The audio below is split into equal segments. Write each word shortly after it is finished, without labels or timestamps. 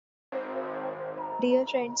Dear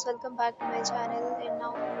friends, welcome back to my channel and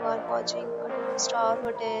now you are watching a 2-star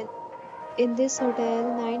hotel. In this hotel,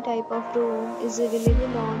 9 type of room is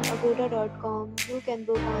available on agoda.com. You can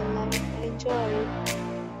book online and enjoy it.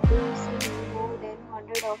 To see more than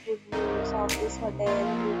 100 of reviews of this hotel,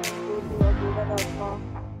 you can go to agoda.com.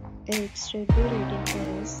 Its review rating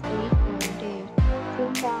is 8.8.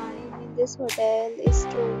 Room time in this hotel is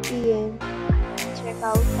 12 p.m.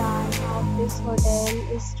 Check-out time of this hotel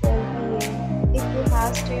is 12 p.m. If you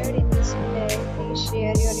have stayed in this hotel, please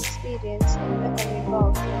share your experience in the comment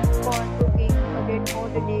box. For booking or get more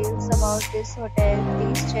details about this hotel,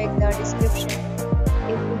 please check the description.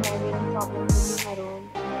 If you have any problem booking a room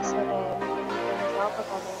in this hotel, you can drop a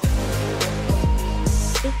comment.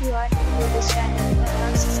 If you are new to this channel and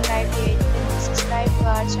not subscribed yet, then subscribe to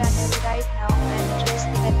our channel right now and press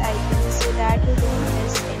the bell icon so that you don't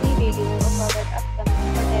miss any video of our upload.